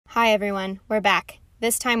Hi everyone, we're back,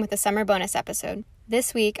 this time with a summer bonus episode.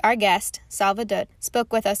 This week, our guest, Salva Dut,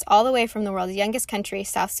 spoke with us all the way from the world's youngest country,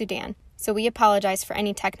 South Sudan, so we apologize for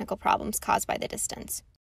any technical problems caused by the distance.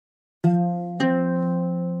 And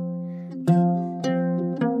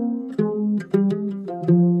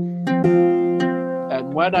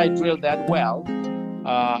when I drilled that well,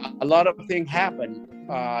 a lot of things happen.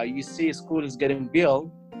 You see school is getting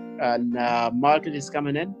built and market is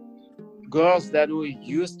coming in. Girls that who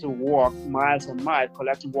used to walk miles and miles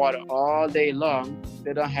collecting water all day long,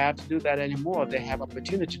 they don't have to do that anymore. They have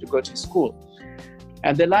opportunity to go to school.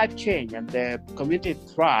 And their life changed and their community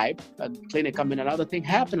thrived and clinic come in and other things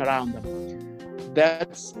happen around them.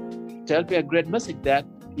 That's tells me a great message that,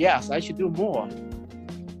 yes, I should do more.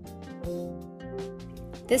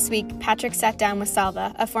 This week, Patrick sat down with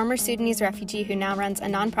Salva, a former Sudanese refugee who now runs a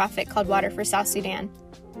nonprofit called Water for South Sudan.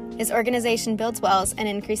 His organization builds wells and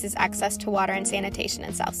increases access to water and sanitation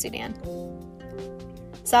in South Sudan.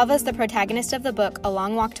 Salva is the protagonist of the book A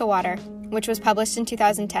Long Walk to Water, which was published in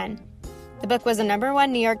 2010. The book was a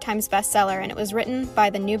 #1 New York Times bestseller, and it was written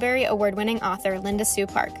by the Newbery Award-winning author Linda Sue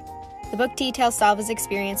Park. The book details Salva's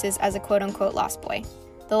experiences as a quote-unquote lost boy.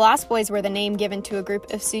 The Lost Boys were the name given to a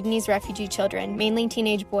group of Sudanese refugee children, mainly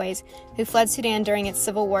teenage boys, who fled Sudan during its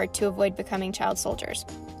civil war to avoid becoming child soldiers.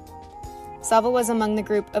 Salva was among the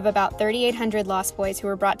group of about 3,800 lost boys who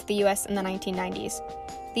were brought to the U.S. in the 1990s.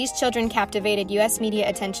 These children captivated U.S. media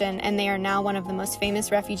attention, and they are now one of the most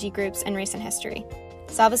famous refugee groups in recent history.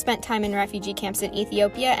 Salva spent time in refugee camps in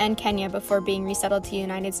Ethiopia and Kenya before being resettled to the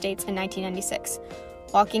United States in 1996,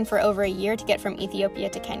 walking for over a year to get from Ethiopia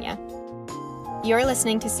to Kenya. You're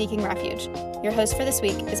listening to Seeking Refuge. Your host for this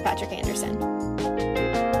week is Patrick Anderson.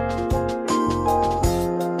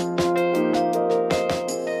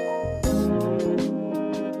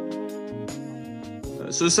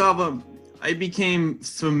 So Salva, I became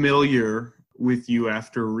familiar with you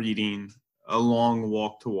after reading A Long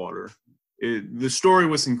Walk to Water. The story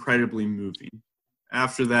was incredibly moving.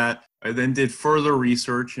 After that, I then did further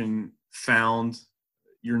research and found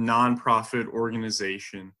your nonprofit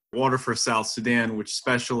organization, Water for South Sudan, which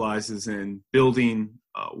specializes in building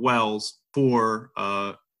wells for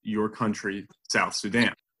your country, South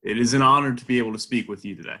Sudan. It is an honor to be able to speak with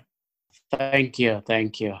you today. Thank you.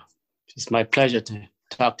 It's my pleasure to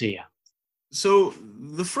talk to you. So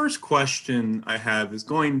the first question I have is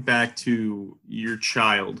going back to your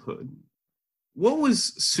childhood. What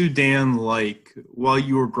was Sudan like while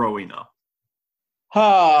you were growing up?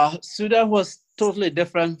 Sudan was totally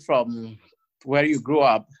different from where you grew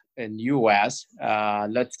up in U.S.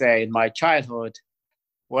 Let's say in my childhood,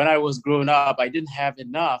 when I was growing up, I didn't have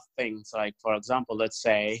enough things. Like, for example, let's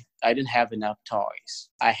say I didn't have enough toys.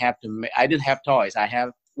 I didn't have toys.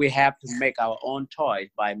 We have to make our own toys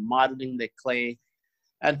by modeling the clay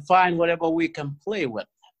and find whatever we can play with.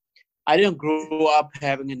 I didn't grow up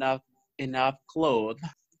having enough clothes,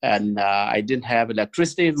 and I didn't have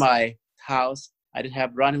electricity in my house. I didn't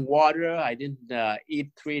have running water. I didn't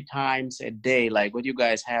eat 3 times a day like what you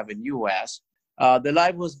guys have in U.S. The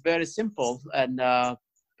life was very simple, and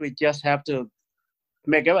we just have to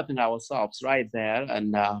make everything ourselves right there.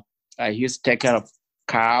 And I used to take care of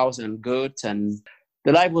cows and goats, and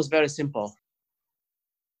the life was very simple.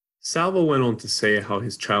 Salva went on to say how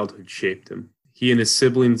his childhood shaped him. He and his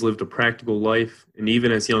siblings lived a practical life, and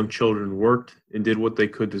even as young children worked and did what they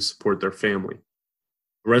could to support their family.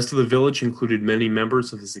 The rest of the village included many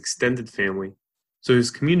members of his extended family, so his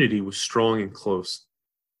community was strong and close.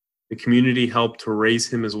 The community helped to raise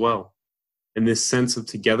him as well, and this sense of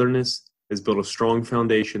togetherness has built a strong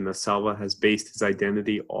foundation that Salva has based his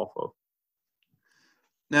identity off of.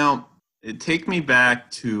 Now, take me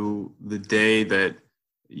back to the day that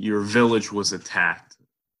your village was attacked.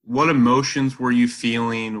 What emotions were you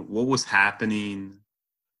feeling? What was happening?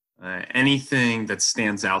 Anything that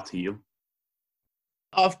stands out to you?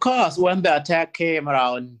 Of course, when the attack came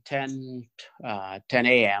around 10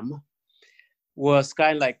 a.m., was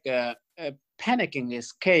kind of like panicking,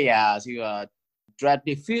 is chaos. You are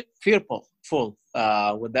dreadfully fearful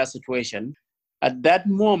with that situation. At that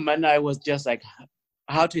moment, I was just like,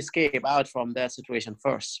 how to escape out from that situation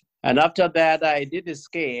first. And after that, I did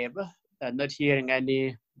escape, not hearing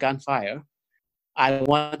any gunfire. I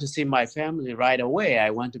want to see my family right away. I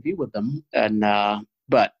want to be with them, and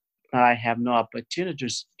but I have no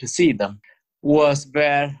opportunities to see them. It was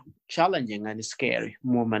very challenging and scary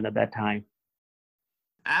moment at that time.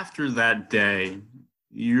 After that day,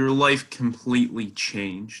 your life completely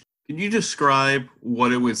changed. Can you describe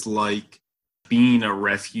what it was like being a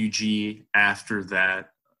refugee after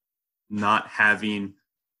that, not having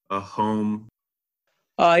a home?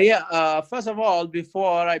 First of all,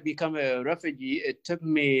 before I become a refugee, it took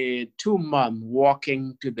me 2 months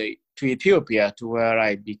walking to Ethiopia, to where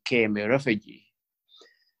I became a refugee.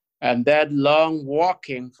 And that long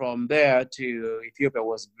walking from there to Ethiopia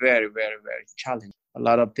was very, very, very challenging. A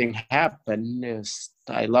lot of things happened.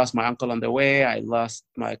 I lost my uncle on the way. I lost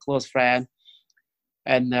my close friend.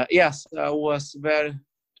 And yes, it was very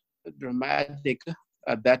dramatic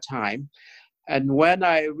at that time. And when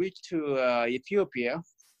I reached to Ethiopia,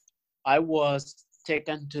 I was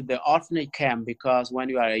taken to the orphanage camp, because when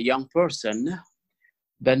you are a young person,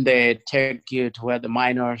 then they take you to where the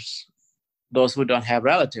minors, those who don't have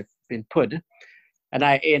relatives, been put. And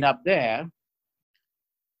I end up there.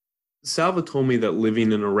 Salva told me that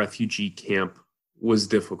living in a refugee camp was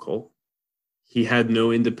difficult. He had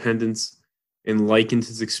no independence and likened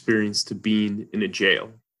his experience to being in a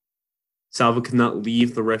jail. Salva could not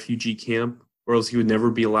leave the refugee camp, or else he would never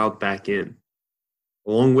be allowed back in.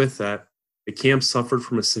 Along with that, the camp suffered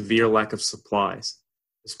from a severe lack of supplies,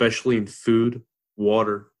 especially in food,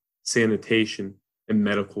 water, sanitation, and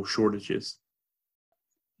medical shortages.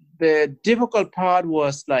 The difficult part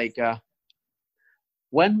was like,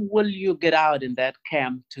 when will you get out in that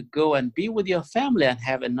camp to go and be with your family and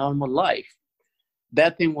have a normal life?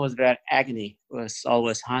 That thing was very agony, was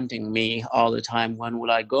always haunting me all the time. When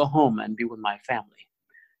will I go home and be with my family?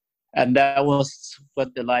 And that was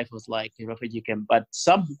what the life was like in refugee camp. But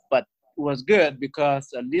it was good, because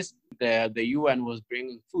at least the UN was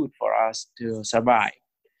bringing food for us to survive.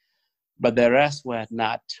 But the rest were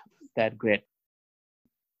not that great.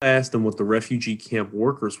 I asked him what the refugee camp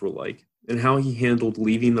workers were like and how he handled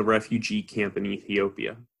leaving the refugee camp in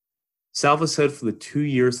Ethiopia. Salva said for the 2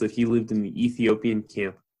 years that he lived in the Ethiopian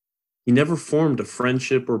camp, he never formed a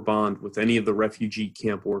friendship or bond with any of the refugee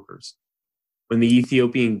camp workers. When the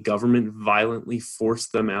Ethiopian government violently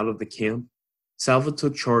forced them out of the camp, Salva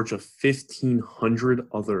took charge of 1,500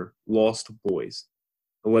 other lost boys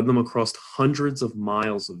and led them across hundreds of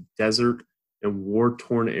miles of desert and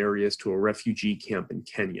war-torn areas to a refugee camp in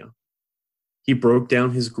Kenya. He broke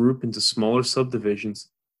down his group into smaller subdivisions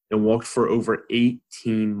and walked for over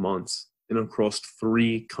 18 months and across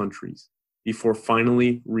 3 countries before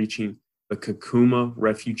finally reaching the Kakuma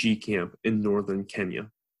refugee camp in northern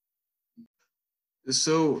Kenya.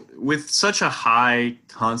 So, with such a high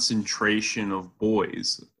concentration of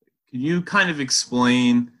boys, can you kind of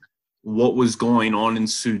explain what was going on in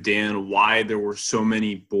Sudan, why there were so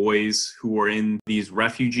many boys who were in these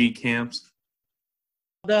refugee camps?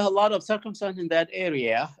 There are a lot of circumstances in that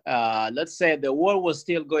area. Let's say the war was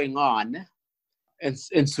still going on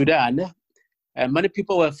in Sudan, and many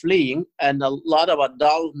people were fleeing, and a lot of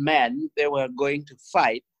adult men, they were going to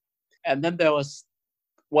fight. And then there was,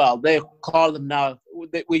 they call them now,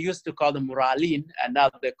 we used to call them Muralin, and now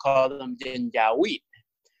they call them Janjaweed.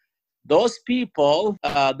 Those people,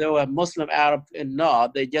 they were Muslim Arab in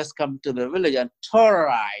North, they just come to the village and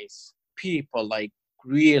terrorize people like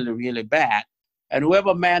really, really bad. And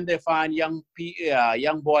whoever man they find, young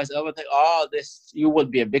boys, everything, you will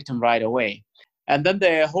be a victim right away. And then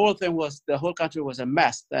the whole country was a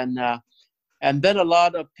mess. And then a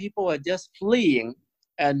lot of people were just fleeing.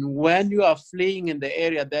 And when you are fleeing in the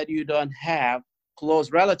area that you don't have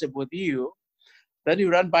close relative with you, then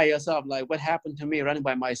you run by yourself, like what happened to me, running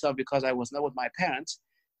by myself because I was not with my parents,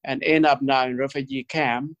 and end up now in refugee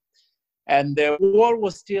camp. And the war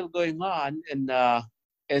was still going on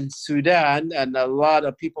in Sudan, and a lot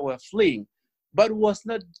of people were fleeing. But it was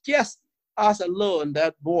not just us alone,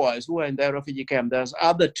 that boys who were in the refugee camp. There's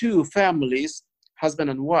other 2 families,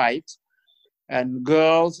 husband and wife, and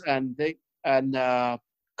girls and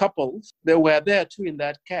couples. They were there too in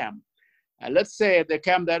that camp. And let's say the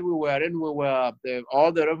camp that we were in,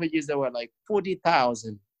 all the refugees, there were like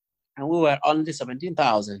 40,000, and we were only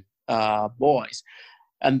 17,000 boys.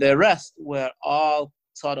 And the rest were all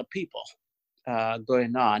sort of people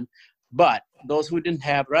going on. But those who didn't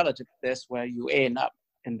have relatives, that's where you end up,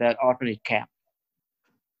 in that orphanage camp.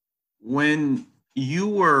 When you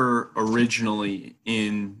were originally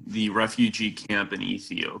in the refugee camp in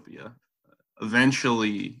Ethiopia,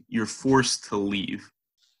 eventually you're forced to leave.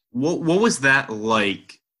 What was that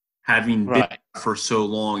like, having been for so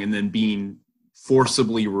long and then being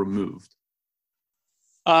forcibly removed?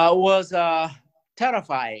 It was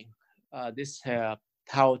terrifying.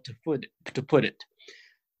 How to put it,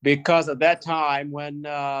 because at that time when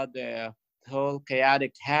the whole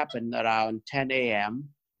chaotic happened around 10 a.m.,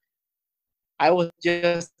 I was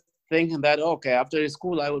just thinking that after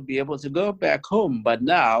school I would be able to go back home. But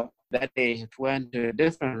now that day it went a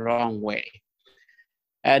different wrong way.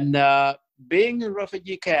 And being in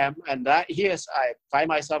refugee camp, and that yes, I find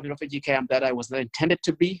myself in refugee camp that I was not intended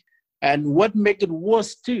to be. And what made it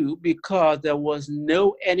worse too, because there was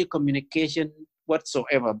no any communication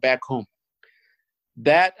whatsoever back home.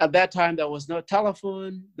 That at that time there was no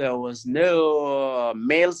telephone, there was no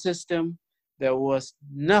mail system, there was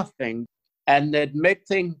nothing, and it made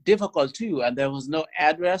things difficult too. And there was no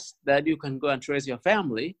address that you can go and trace your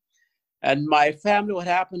family. And my family, what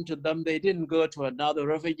happened to them? They didn't go to another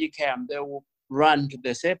refugee camp. They would run to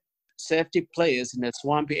the safety place in the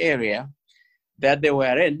swampy area that they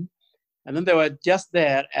were in. And then they were just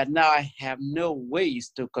there, and now I have no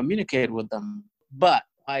ways to communicate with them. But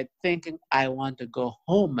I thinking I want to go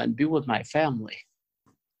home and be with my family.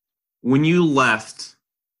 When you left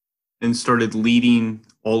and started leading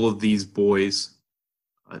all of these boys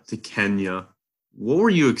to Kenya, what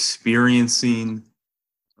were you experiencing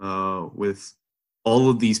with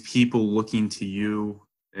all of these people looking to you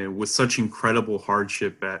and with such incredible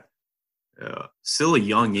hardship at still a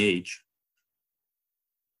young age?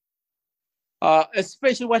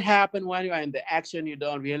 Especially what happened when you are in the action, you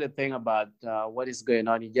don't really think about what is going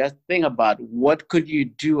on. You just think about what could you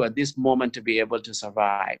do at this moment to be able to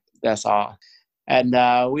survive. That's all. And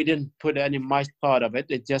we didn't put any much thought of it.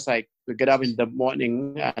 It's just like we get up in the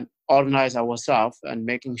morning and organize ourselves and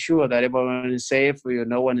making sure that everyone is safe,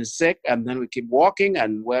 no one is sick, and then we keep walking.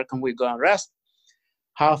 And where can we go and rest?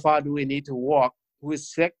 How far do we need to walk? Who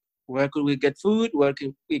is sick? Where could we get food? Where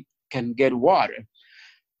we can get water?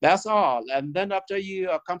 That's all. And then after you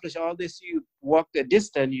accomplish all this, you walk the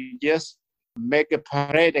distance, you just make a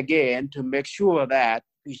parade again to make sure that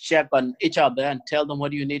you check on each other and tell them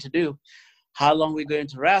what you need to do, how long we're going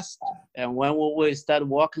to rest, and when will we start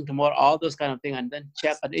walking tomorrow, all those kind of things, and then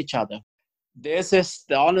check on each other. This is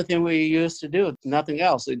the only thing we used to do, nothing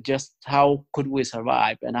else. It's just how could we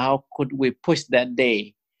survive and how could we push that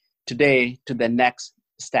day, today, to the next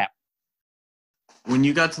step. When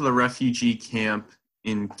you got to the refugee camp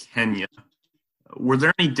in Kenya, were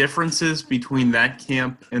there any differences between that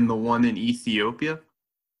camp and the one in Ethiopia?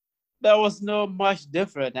 There was no much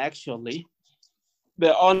different, actually.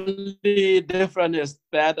 The only difference is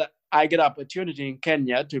that I get opportunity in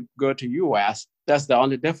Kenya to go to US. That's the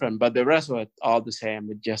only difference, but the rest were all the same.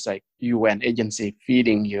 It's just like UN agency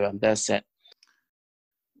feeding you, and that's it.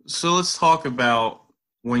 So let's talk about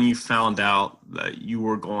when you found out that you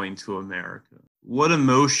were going to America. What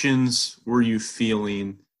emotions were you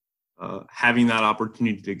feeling having that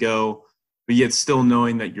opportunity to go, but yet still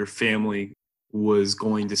knowing that your family was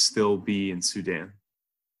going to still be in Sudan?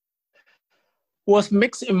 Was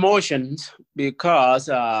mixed emotions because,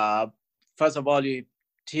 first of all, you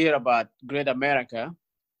hear about Great America,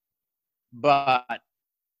 but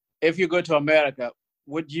if you go to America,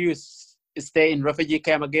 would you stay in refugee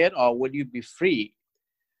camp again, or would you be free?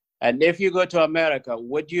 And if you go to America,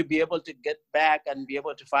 would you be able to get back and be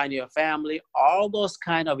able to find your family? All those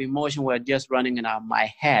kind of emotions were just running in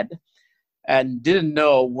my head, and didn't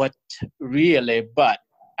know what really, but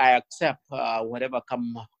I accept whatever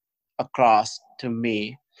come across to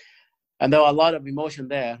me. And there were a lot of emotion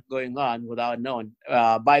there going on without knowing.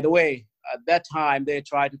 By the way, at that time, they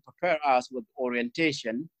tried to prepare us with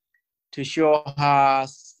orientation to show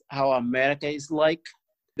us how America is like.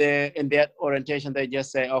 In that orientation, they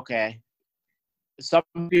just say, okay, some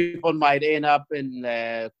people might end up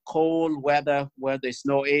in cold weather where the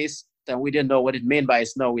snow is, and we didn't know what it meant by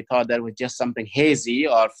snow. We thought that was just something hazy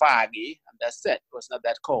or foggy, and that's it. It was not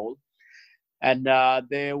that cold. And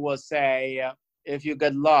they will say, if you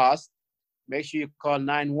get lost, make sure you call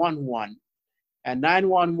 911. And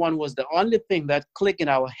 911 was the only thing that clicked in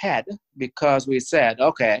our head, because we said,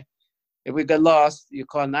 okay, if we get lost, you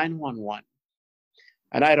call 911.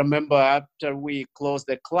 And I remember after we closed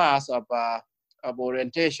the class of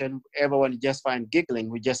orientation, everyone just find giggling.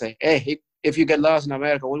 We just say, hey, if you get lost in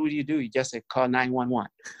America, what would you do? You just say, call 911.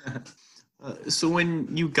 So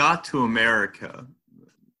when you got to America,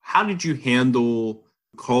 how did you handle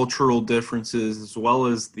cultural differences as well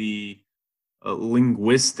as the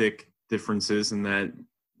linguistic differences in that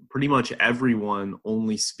pretty much everyone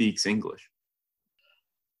only speaks English?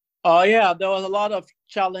 Oh, yeah, there was a lot of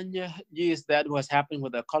challenges that was happening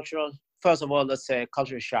with the cultural, first of all, let's say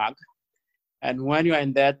culture shock. And when you're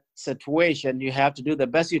in that situation, you have to do the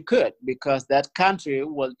best you could, because that country,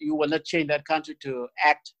 you will not change that country to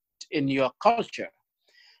act in your culture.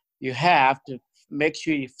 You have to make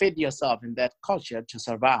sure you fit yourself in that culture to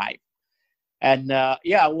survive. And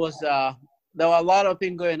it was, there were a lot of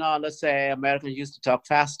things going on. Let's say Americans used to talk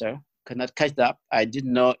faster, could not catch up. I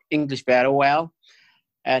didn't know English very well.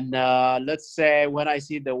 And let's say when I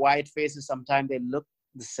see the white faces, sometimes they look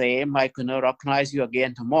the same. I could not recognize you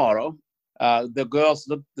again tomorrow. The girls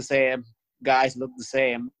looked the same, guys looked the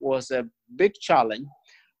same. It was a big challenge.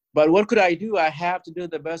 But what could I do? I have to do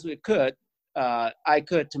the best I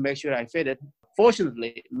could to make sure I fit it.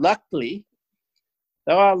 Fortunately, luckily,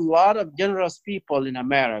 there are a lot of generous people in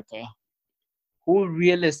America who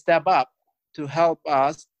really step up to help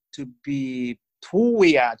us to be who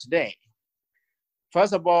we are today.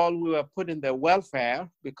 First of all, we were put in the welfare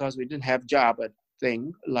because we didn't have job and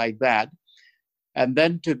thing like that. And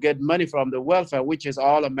then to get money from the welfare, which is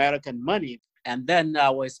all American money. And then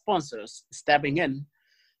our sponsors stepping in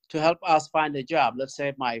to help us find a job. Let's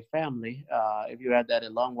say my family, if you had that a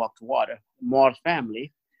long walk to water, more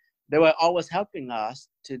family, they were always helping us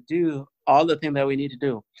to do all the things that we need to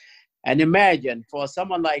do. And imagine for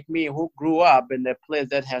someone like me who grew up in a place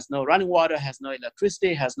that has no running water, has no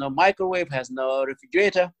electricity, has no microwave, has no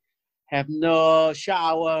refrigerator, have no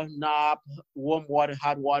shower, knob, warm water,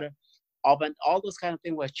 hot water, oven, all those kind of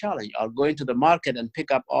things were challenging. Or going to the market and pick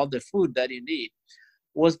up all the food that you need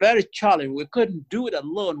was very challenging. We couldn't do it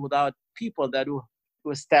alone without people that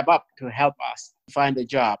would step up to help us find a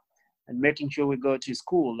job and making sure we go to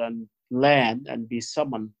school and learn and be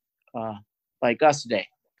someone like us today.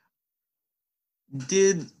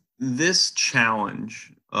 Did this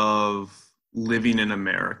challenge of living in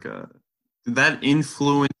America, did that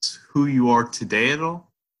influence who you are today at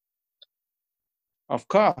all? Of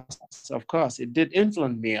course. It did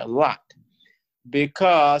influence me a lot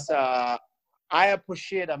because I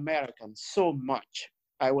appreciate Americans so much.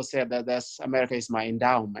 I would say that America is my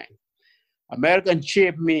endowment. Americans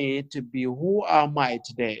shaped me to be who am I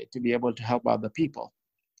today, to be able to help other people.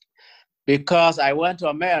 Because I went to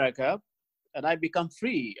America and I become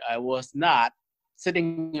free. I was not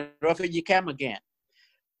sitting in a refugee camp again.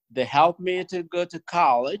 They helped me to go to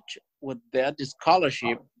college with their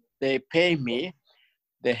scholarship. They pay me.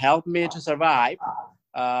 They helped me to survive.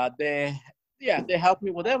 They helped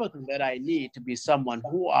me with everything that I need to be someone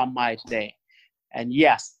who am I today. And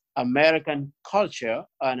yes, American culture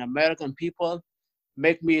and American people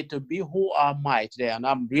make me to be who am I today. And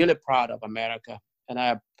I'm really proud of America.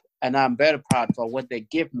 And I'm very proud for what they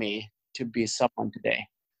give me to be someone today.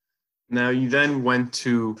 Now, you then went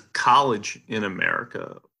to college in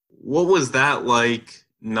America. What was that like,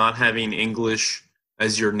 not having English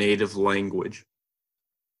as your native language?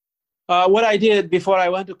 What I did before I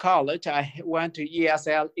went to college, I went to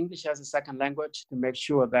ESL, English as a Second Language, to make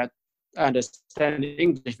sure that I understand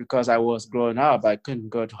English because I was growing up. I couldn't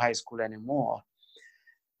go to high school anymore.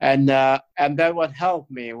 And that what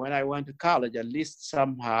helped me when I went to college. At least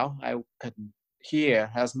somehow I could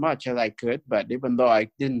hear as much as I could, but even though I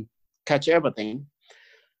didn't catch everything,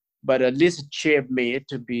 but at least it shaped me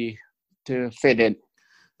to fit in.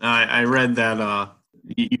 I read that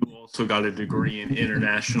you also got a degree in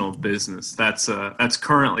international business. That's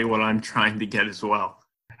currently what I'm trying to get as well.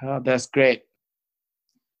 Oh, that's great.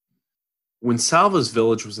 When Salva's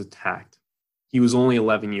village was attacked, he was only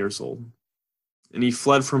 11 years old, and he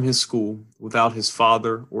fled from his school without his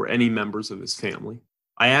father or any members of his family.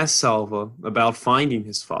 I asked Salva about finding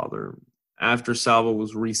his father after Salva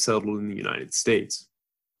was resettled in the United States.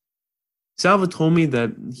 Salva told me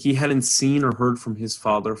that he hadn't seen or heard from his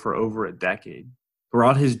father for over a decade.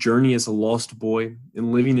 Throughout his journey as a lost boy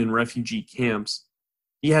and living in refugee camps,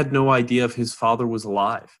 he had no idea if his father was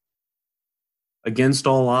alive. Against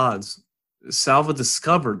all odds, Salva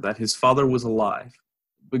discovered that his father was alive,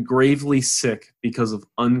 but gravely sick because of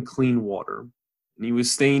unclean water, and he was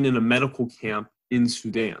staying in a medical camp in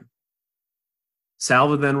Sudan.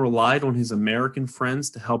 Salva then relied on his American friends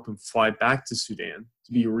to help him fly back to Sudan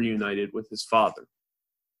to be reunited with his father.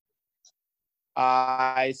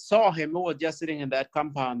 I saw him. He was just sitting in that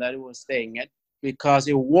compound that he was staying at because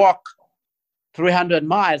he walked 300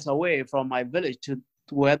 miles away from my village to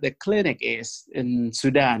where the clinic is in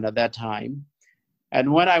Sudan at that time.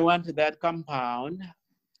 And when I went to that compound,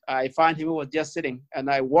 I found him. He was just sitting, and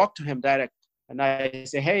I walked to him direct. And I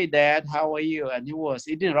said, "Hey, Dad, how are you?" And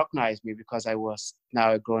he didn't recognize me because I was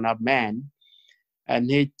now a grown-up man. And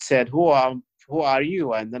he said, who are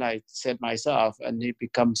you? And then I said myself, and he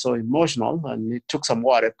became so emotional, and he took some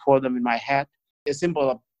water, poured them in my head. A symbol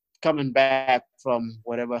of coming back from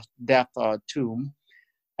whatever death or tomb.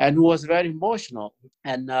 And he was very emotional.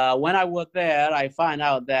 And when I was there, I found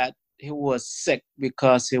out that he was sick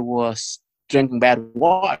because he was drinking bad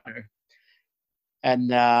water.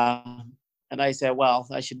 And I said, well,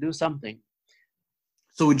 I should do something.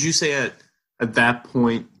 So would you say at that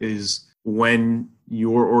point is when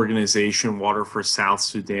your organization, Water for South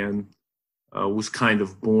Sudan, was kind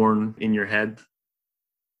of born in your head?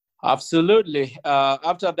 Absolutely.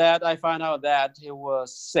 After that, I found out that he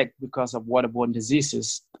was sick because of waterborne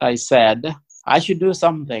diseases. I said I should do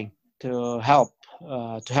something to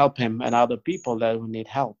help him and other people that would need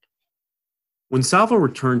help. When Salva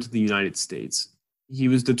returned to the United States, he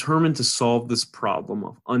was determined to solve this problem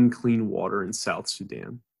of unclean water in South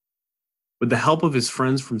Sudan. With the help of his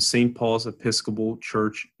friends from St. Paul's Episcopal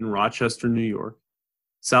Church in Rochester, New York,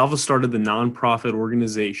 Salva started the nonprofit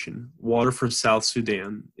organization Water for South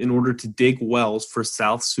Sudan in order to dig wells for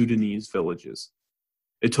South Sudanese villages.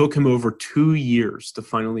 It took him over 2 years to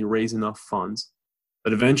finally raise enough funds,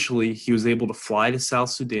 but eventually he was able to fly to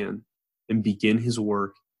South Sudan and begin his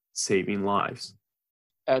work saving lives.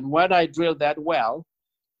 And when I drilled that well,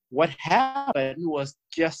 what happened was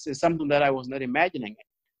just something that I was not imagining.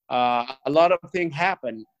 A lot of things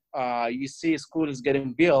happen. You see school is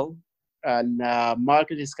getting built and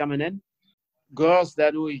market is coming in. Girls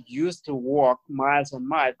that were used to walk miles and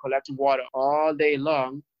miles collecting water all day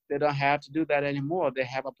long, they don't have to do that anymore. They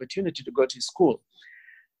have opportunity to go to school.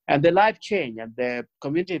 And their life changed and their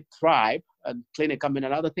community thrive and clinic come in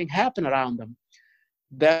and other things happen around them.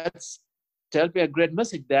 That's tells me a great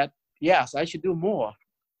message that, yes, I should do more.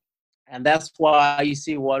 And that's why you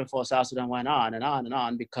see Water for South Sudan went on and on and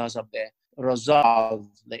on because of the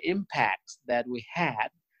results, the impacts that we had,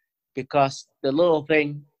 because the little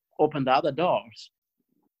thing opened the other doors.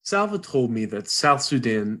 Salva told me that South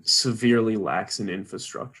Sudan severely lacks in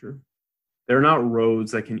infrastructure. There are not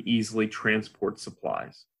roads that can easily transport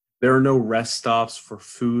supplies. There are no rest stops for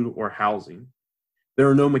food or housing. There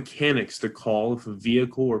are no mechanics to call if a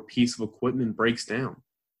vehicle or piece of equipment breaks down.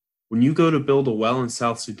 When you go to build a well in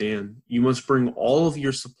South Sudan, you must bring all of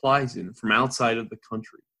your supplies in from outside of the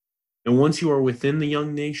country. And once you are within the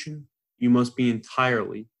young nation, you must be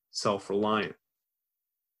entirely self-reliant.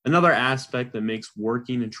 Another aspect that makes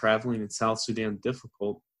working and traveling in South Sudan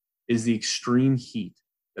difficult is the extreme heat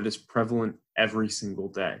that is prevalent every single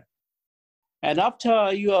day. And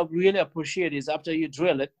after you really appreciate it, after you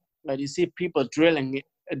drill it, and you see people drilling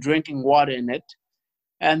it, drinking water in it,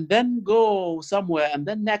 and then go somewhere, and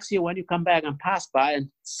then next year when you come back and pass by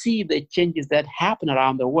and see the changes that happen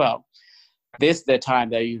around the world, this is the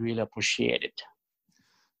time that you really appreciate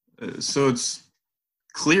it. So it's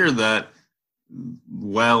clear that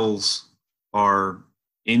wells are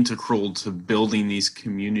integral to building these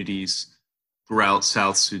communities throughout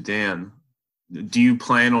South Sudan. Do you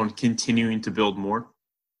plan on continuing to build more?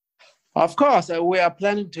 Of course, we are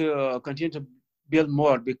planning to continue to build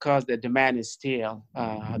more because the demand is still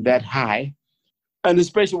that high. And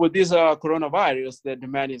especially with this coronavirus, the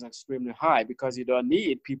demand is extremely high because you don't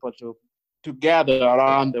need people to gather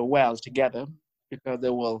around the wells together because they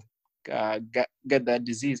will get that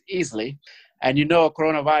disease easily. And you know,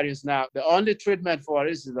 coronavirus now, the only treatment for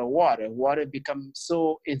it is the water. Water becomes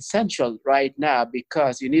so essential right now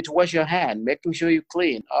because you need to wash your hand, making sure you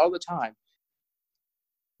clean all the time.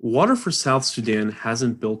 Water for South Sudan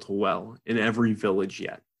hasn't built a well in every village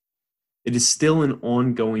yet. It is still an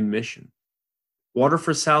ongoing mission. Water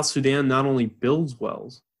for South Sudan not only builds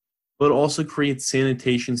wells, but also creates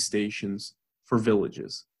sanitation stations for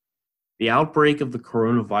villages. The outbreak of the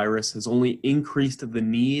coronavirus has only increased the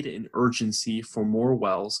need and urgency for more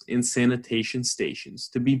wells and sanitation stations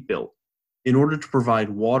to be built in order to provide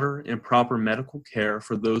water and proper medical care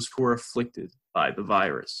for those who are afflicted by the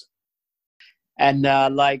virus. And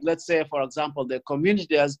let's say, for example, the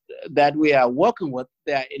communities that we are working with,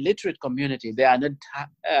 they are illiterate community. They are not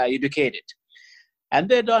educated. And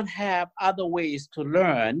they don't have other ways to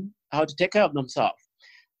learn how to take care of themselves.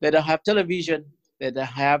 They don't have television. They don't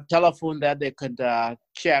have telephone that they can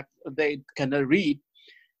check. They cannot read.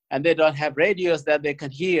 And they don't have radios that they can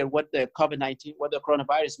hear what the COVID-19, what the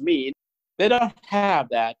coronavirus means. They don't have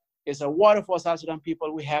that. It's a Water for South Sudan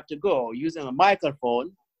people. We have to go using a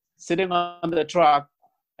microphone, sitting on the truck,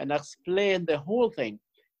 and explain the whole thing.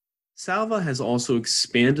 Salva has also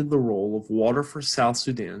expanded the role of Water for South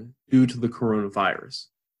Sudan due to the coronavirus.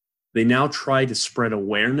 They now try to spread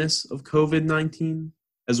awareness of COVID-19,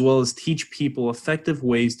 as well as teach people effective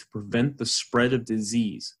ways to prevent the spread of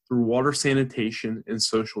disease through water sanitation and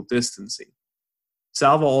social distancing.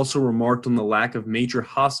 Salva also remarked on the lack of major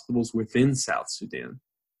hospitals within South Sudan,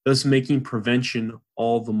 thus making prevention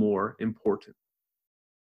all the more important.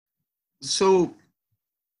 So,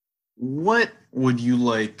 what would you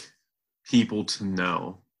like people to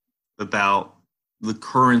know about the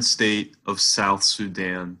current state of South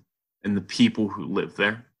Sudan and the people who live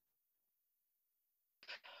there?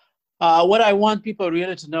 What I want people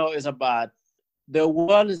really to know is about the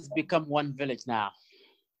world has become one village now.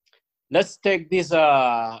 Let's take this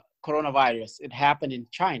coronavirus. It happened in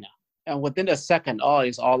China. and within a second,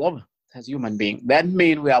 it's all over as human being. That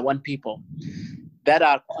means we are one people that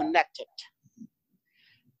are connected.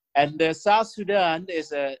 And the South Sudan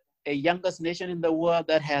is a youngest nation in the world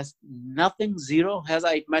that has nothing, zero, as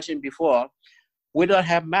I mentioned before. We don't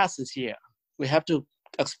have masses here. We have to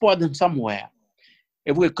export them somewhere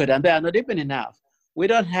if we could, and they are not even enough. We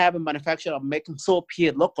don't have a manufacturer of making soap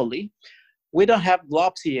here locally. We don't have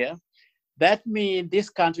gloves here. That means this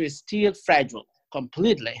country is still fragile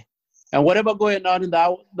completely. And whatever going on in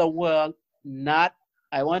the world,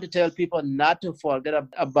 I want to tell people not to forget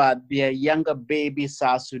about their younger baby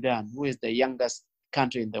South Sudan, who is the youngest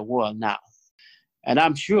country in the world now. And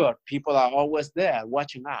I'm sure people are always there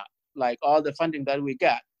watching out. Like all the funding that we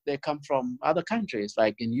get, they come from other countries,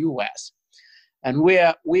 like in US. And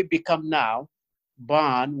we become now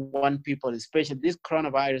one people, especially this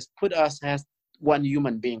coronavirus put us as one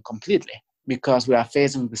human being completely, because we are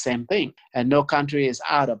facing the same thing. And no country is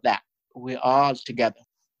out of that. We're all together.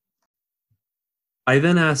 I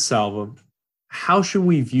then asked Salva, how should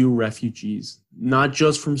we view refugees, not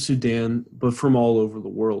just from Sudan, but from all over the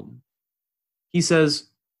world? He says,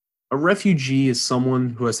 a refugee is someone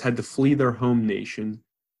who has had to flee their home nation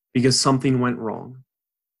because something went wrong.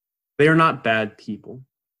 They are not bad people.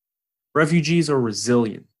 Refugees are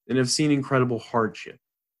resilient and have seen incredible hardship.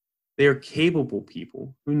 They are capable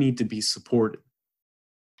people who need to be supported.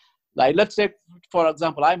 Like, let's say, for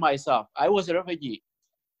example, I myself, I was a refugee.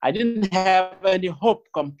 I didn't have any hope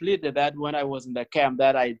completely that when I was in the camp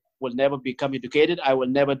that I will never become educated. I will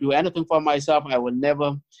never do anything for myself. I will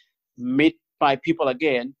never meet my people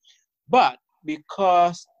again. But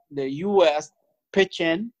because the U.S. pitch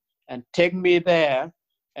in and take me there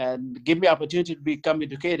and give me opportunity to become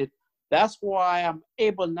educated, that's why I'm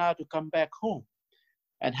able now to come back home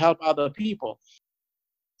and help other people.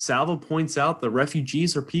 Salva points out that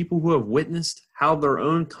refugees are people who have witnessed how their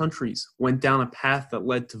own countries went down a path that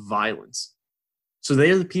led to violence. So they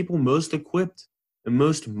are the people most equipped and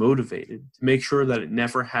most motivated to make sure that it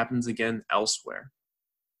never happens again elsewhere.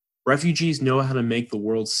 Refugees know how to make the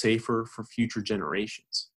world safer for future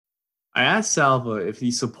generations. I asked Salva if he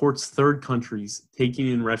supports third countries taking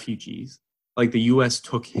in refugees, like the U.S.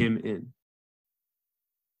 took him in.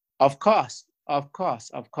 Of course.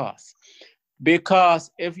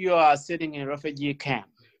 Because if you are sitting in a refugee camp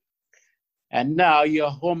and now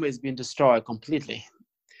your home has been destroyed completely,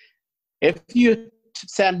 if you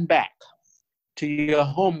send back to your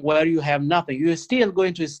home where you have nothing, you're still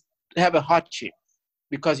going to have a hardship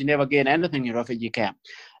because you never gain anything in refugee camp.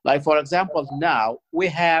 Like, for example, now we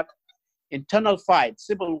have internal fight,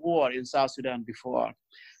 civil war in South Sudan before.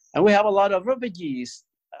 And we have a lot of refugees,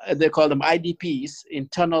 they call them IDPs,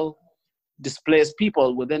 internal displaced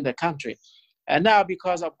people within the country. And now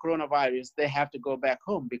because of coronavirus, they have to go back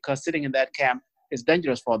home because sitting in that camp is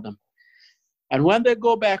dangerous for them. And when they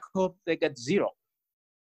go back home, they get zero.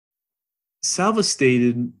 Salva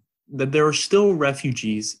stated that there are still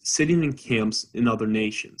refugees sitting in camps in other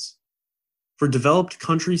nations. For developed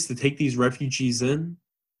countries to take these refugees in,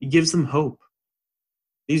 he gives them hope.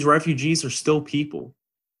 These refugees are still people.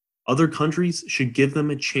 Other countries should give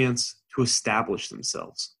them a chance to establish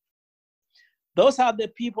themselves. Those are the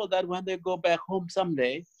people that when they go back home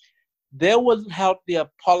someday, they will help their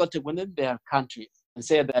politics within their country and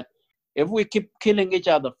say that if we keep killing each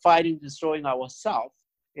other, fighting, destroying ourselves,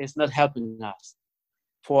 it's not helping us.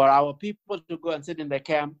 For our people to go and sit in the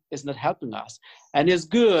camp is not helping us. And it's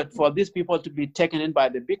good for these people to be taken in by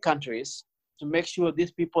the big countries to make sure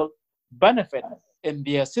these people benefit in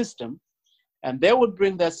their system, and they would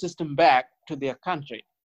bring that system back to their country.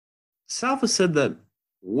 Salva said that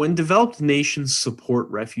when developed nations support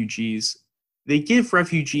refugees, they give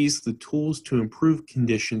refugees the tools to improve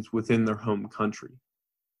conditions within their home country.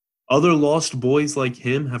 Other lost boys like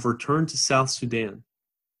him have returned to South Sudan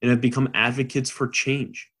and have become advocates for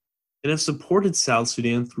change and have supported South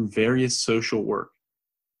Sudan through various social work.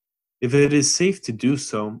 If it is safe to do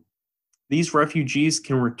so, these refugees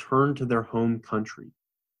can return to their home country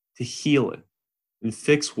to heal it and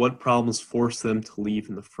fix what problems forced them to leave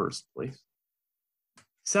in the first place.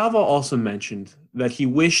 Salva also mentioned that he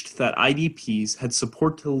wished that IDPs had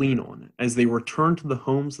support to lean on as they returned to the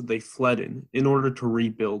homes that they fled in order to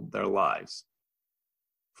rebuild their lives.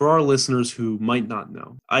 For our listeners who might not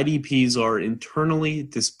know, IDPs are internally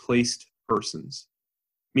displaced persons,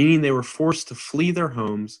 meaning they were forced to flee their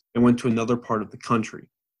homes and went to another part of the country.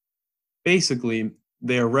 Basically,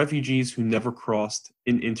 they are refugees who never crossed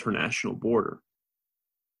an international border.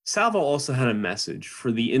 Salva also had a message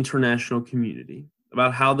for the international community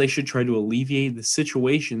about how they should try to alleviate the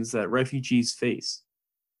situations that refugees face.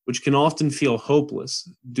 which can often feel hopeless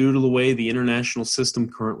due to the way the international system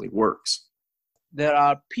currently works. There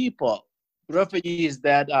are people, refugees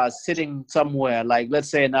that are sitting somewhere, like let's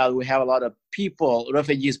say now we have a lot of people,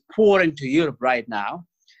 refugees pouring to Europe right now,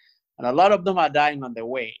 and a lot of them are dying on their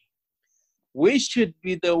way. We should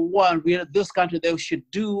be the one, this country, they should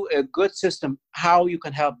do a good system, how you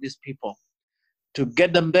can help these people to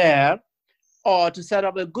get them there, or to set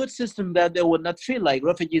up a good system that they would not feel like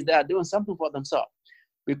refugees that are doing something for themselves.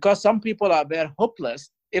 Because some people are very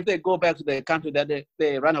hopeless if they go back to the country that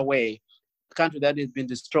they run away, the country that has been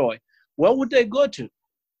destroyed. Where would they go to?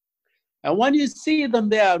 And when you see them,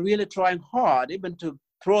 they are really trying hard, even to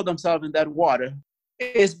throw themselves in that water,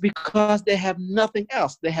 it's because they have nothing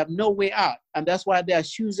else. They have no way out. And that's why they are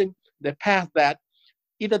choosing the path that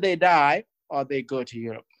either they die or they go to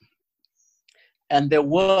Europe. And the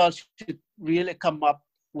world should really come up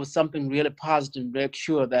with something really positive, make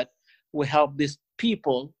sure that we help these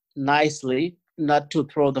people nicely, not to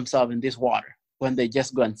throw themselves in this water when they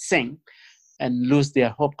just go and sink and lose their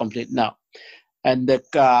hope completely. No. And this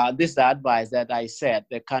is the advice that I said,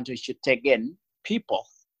 the country should take in people.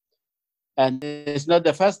 And it's not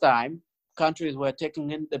the first time countries were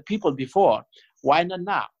taking in the people before. Why not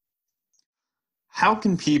now? How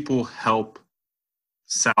can people help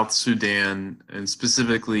South Sudan, and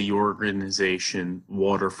specifically your organization,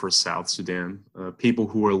 Water for South Sudan, people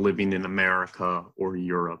who are living in America or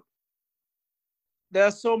Europe? There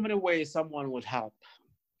are so many ways someone would help.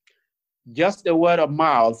 Just the word of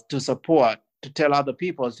mouth to support, to tell other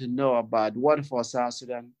people to know about Water for South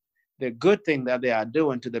Sudan, the good thing that they are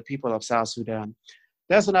doing to the people of South Sudan.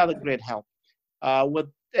 That's another great help.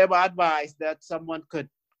 Whatever advice that someone could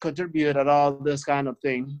contribute at all this kind of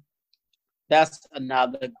thing, that's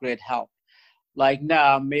another great help. Like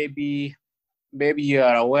now, maybe you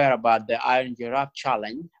are aware about the Iron Giraffe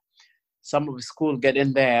Challenge. Some of the schools get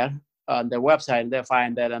in there on their website and they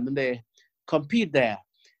find that, and then they compete there.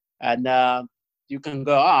 And you can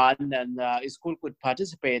go on, and a school could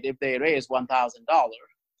participate if they raise $1,000.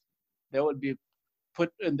 They would be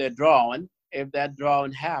put in the drawing. If that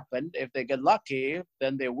drawing happened, if they get lucky,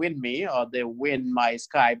 then they win me, or they win my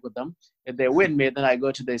Skype with them. If they win me, then I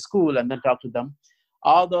go to the school and then talk to them.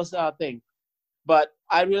 All those are things. But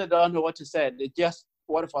I really don't know what to say. It just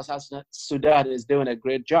Water for South Sudan is doing a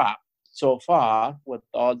great job so far with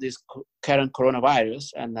all this current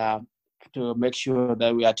coronavirus, and to make sure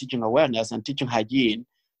that we are teaching awareness and teaching hygiene,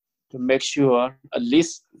 to make sure at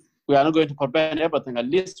least we are not going to prevent everything, at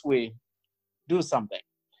least we do something.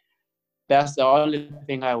 That's the only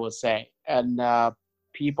thing I will say. And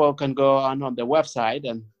people can go on the website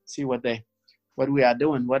and see what we are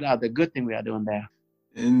doing, what are the good things we are doing there.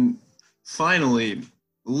 And finally,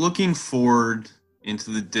 looking forward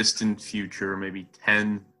into the distant future, maybe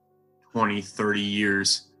 10, 20, 30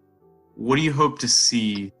 years, what do you hope to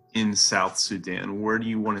see in South Sudan? Where do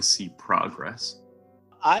you want to see progress?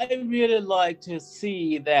 I really like to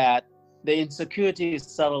see that the insecurity is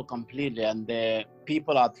settled completely and the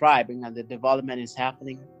people are thriving and the development is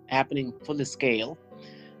happening full scale,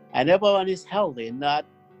 and everyone is healthy, not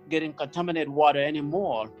getting contaminated water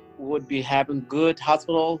anymore. We would be having good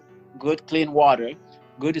hospital, good clean water,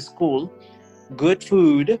 good school, good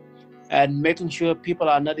food, and making sure people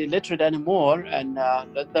are not illiterate anymore, and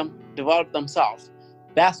let them develop themselves.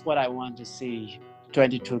 That's what I want to see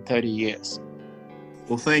 20 to 30 years.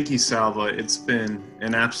 Well, thank you, Salva. It's been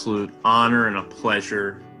an absolute honor and a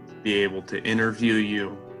pleasure to be able to interview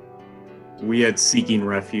you. We at Seeking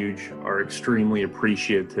Refuge are extremely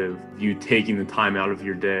appreciative of you taking the time out of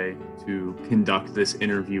your day to conduct this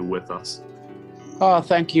interview with us. Oh,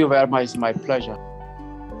 thank you very much. It's my pleasure.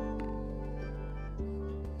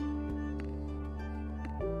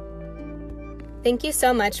 Thank you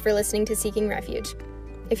so much for listening to Seeking Refuge.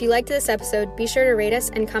 If you liked this episode, be sure to rate us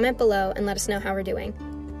and comment below and let us know how we're doing.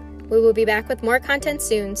 We will be back with more content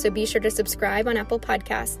soon, so be sure to subscribe on Apple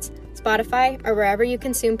Podcasts, Spotify, or wherever you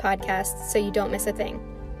consume podcasts so you don't miss a thing.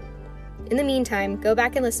 In the meantime, go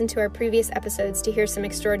back and listen to our previous episodes to hear some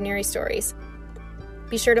extraordinary stories.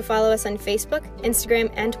 Be sure to follow us on Facebook, Instagram,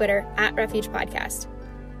 and Twitter at Refuge Podcast.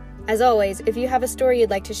 As always, if you have a story you'd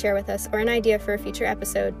like to share with us or an idea for a future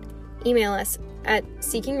episode, email us at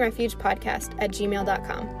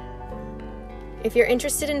seekingrefugepodcast@gmail.com. If you're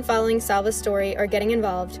interested in following Salva's story or getting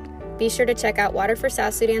involved, be sure to check out Water for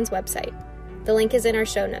South Sudan's website. The link is in our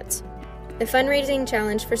show notes. The fundraising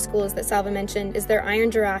challenge for schools that Salva mentioned is their Iron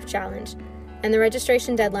Giraffe Challenge, and the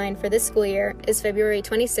registration deadline for this school year is February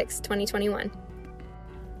 26, 2021.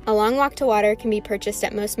 A Long Walk to Water can be purchased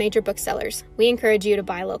at most major booksellers. We encourage you to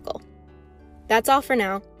buy local. That's all for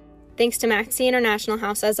now. Thanks to Maxi International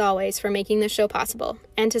House, as always, for making this show possible,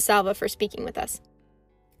 and to Salva for speaking with us.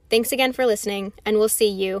 Thanks again for listening, and we'll see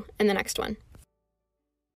you in the next one.